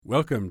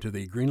Welcome to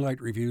the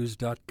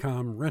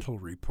GreenlightReviews.com rental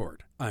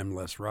report. I'm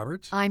Les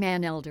Roberts. I'm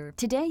Ann Elder.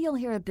 Today you'll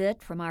hear a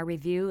bit from our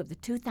review of the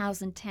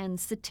 2010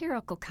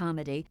 satirical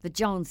comedy, The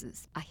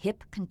Joneses, a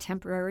hip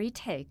contemporary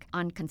take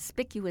on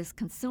conspicuous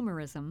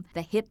consumerism.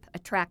 The hip,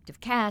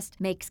 attractive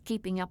cast makes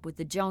keeping up with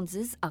the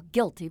Joneses a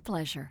guilty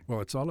pleasure.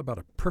 Well, it's all about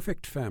a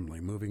perfect family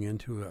moving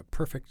into a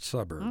perfect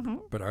suburb.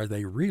 But are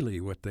they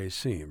really what they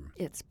seem?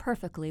 It's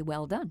perfectly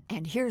well done.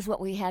 And here's what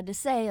we had to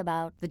say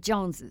about The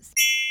Joneses.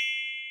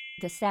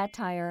 The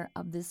satire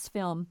of this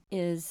film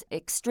is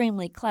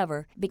extremely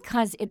clever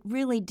because it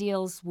really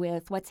deals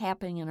with what's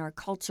happening in our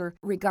culture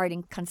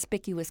regarding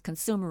conspicuous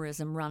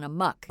consumerism run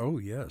amok. Oh,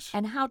 yes.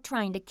 And how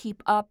trying to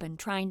keep up and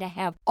trying to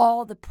have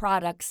all the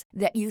products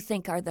that you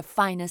think are the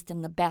finest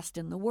and the best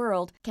in the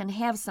world can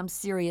have some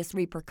serious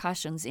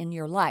repercussions in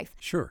your life.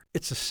 Sure,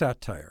 it's a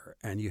satire,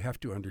 and you have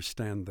to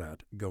understand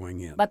that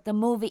going in. But the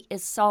movie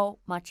is so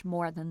much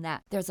more than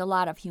that. There's a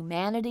lot of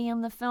humanity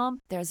in the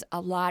film. There's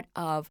a lot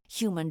of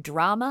human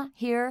drama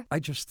here. I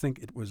just think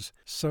it was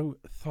so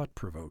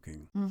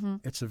thought-provoking.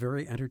 It's a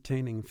very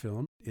entertaining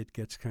film. It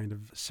gets kind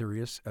of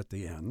serious at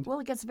the end. Well,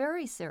 it gets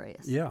very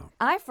serious. Yeah.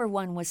 I, for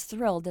one, was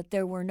thrilled that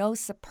there were no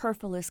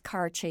superfluous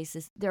car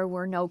chases. There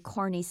were no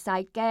corny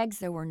sight gags.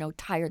 There were no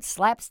tired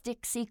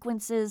slapstick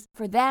sequences.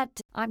 For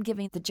that, I'm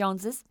giving The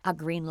Joneses a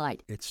green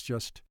light. It's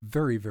just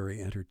very,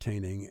 very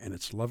entertaining, and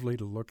it's lovely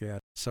to look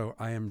at. So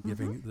I am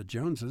giving The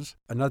Joneses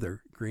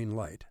another green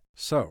light.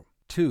 So,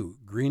 2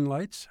 green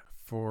lights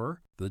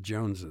for The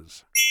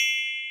Joneses.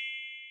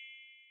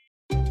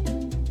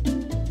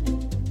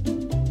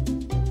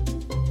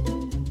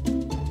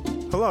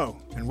 Hello,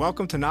 and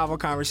welcome to Novel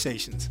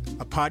Conversations,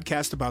 a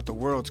podcast about the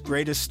world's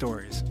greatest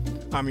stories.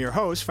 I'm your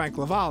host, Frank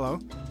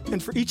Lavallo,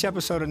 and for each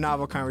episode of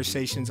Novel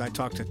Conversations, I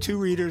talk to 2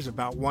 readers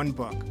about one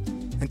book.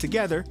 And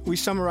together, we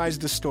summarize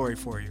the story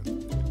for you.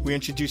 We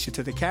introduce you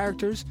to the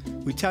characters,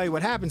 we tell you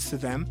what happens to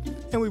them,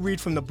 and we read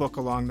from the book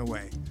along the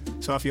way.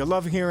 So if you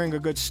love hearing a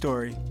good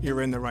story,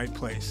 you're in the right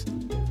place.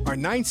 Our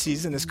 9th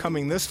season is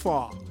coming this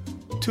fall.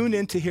 Tune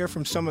in to hear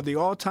from some of the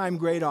all-time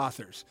great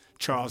authors,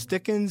 Charles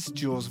Dickens,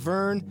 Jules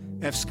Verne,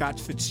 F. Scott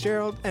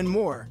Fitzgerald, and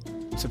more.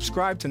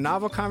 Subscribe to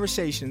Novel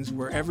Conversations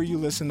wherever you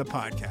listen to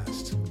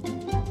podcasts.